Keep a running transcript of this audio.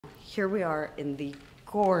Here we are in the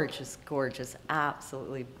gorgeous, gorgeous,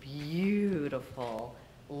 absolutely beautiful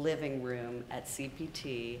living room at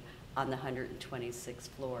CPT on the 126th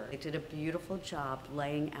floor. They did a beautiful job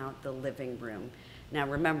laying out the living room. Now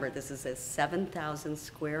remember, this is a 7,000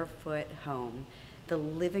 square foot home. The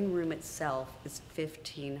living room itself is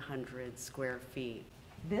 1,500 square feet.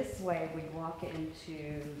 This way we walk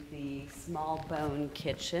into the Smallbone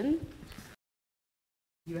kitchen.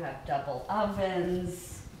 You have double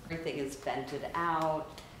ovens, everything is vented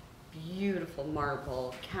out, beautiful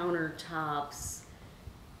marble countertops,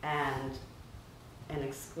 and an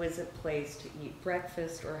exquisite place to eat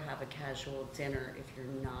breakfast or have a casual dinner if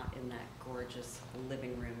you're not in that gorgeous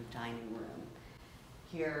living room, dining room.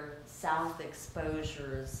 Here, south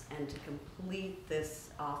exposures, and to complete this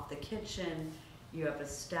off the kitchen, you have a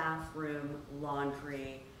staff room,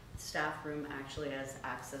 laundry. Staff room actually has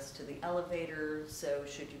access to the elevator, so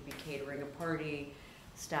should you be catering a party,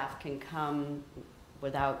 staff can come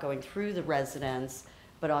without going through the residence,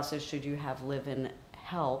 but also should you have live-in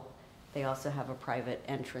help, they also have a private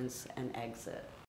entrance and exit.